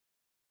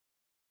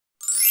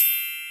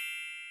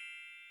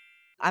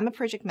I'm a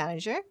project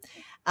manager,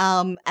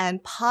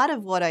 and part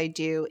of what I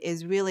do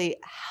is really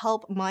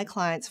help my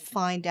clients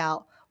find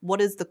out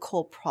what is the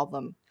core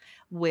problem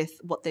with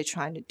what they're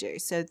trying to do.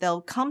 So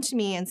they'll come to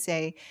me and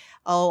say,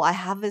 "Oh, I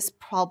have this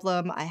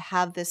problem. I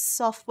have this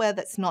software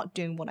that's not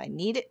doing what I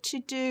need it to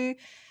do."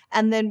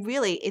 And then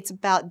really it's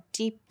about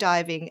deep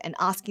diving and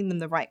asking them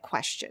the right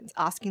questions,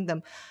 asking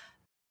them,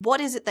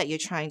 what is it that you're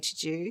trying to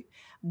do?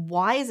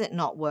 Why is it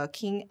not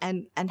working?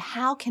 And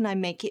how can I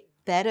make it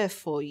better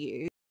for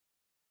you?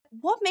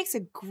 What makes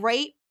a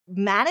great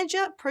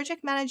manager,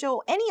 project manager,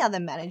 or any other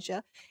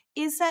manager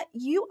is that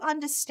you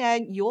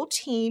understand your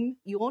team,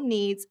 your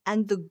needs,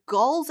 and the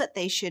goals that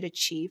they should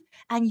achieve,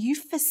 and you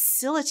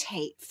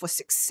facilitate for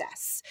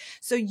success.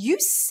 So you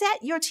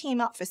set your team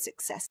up for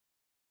success.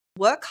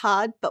 Work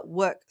hard, but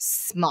work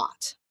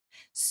smart.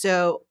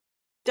 So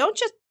don't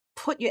just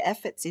put your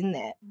efforts in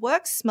there.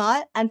 Work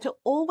smart, and to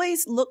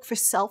always look for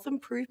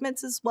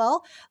self-improvements as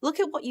well. Look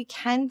at what you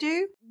can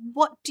do.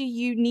 What do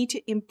you need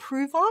to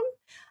improve on?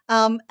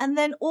 And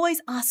then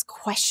always ask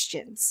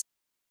questions.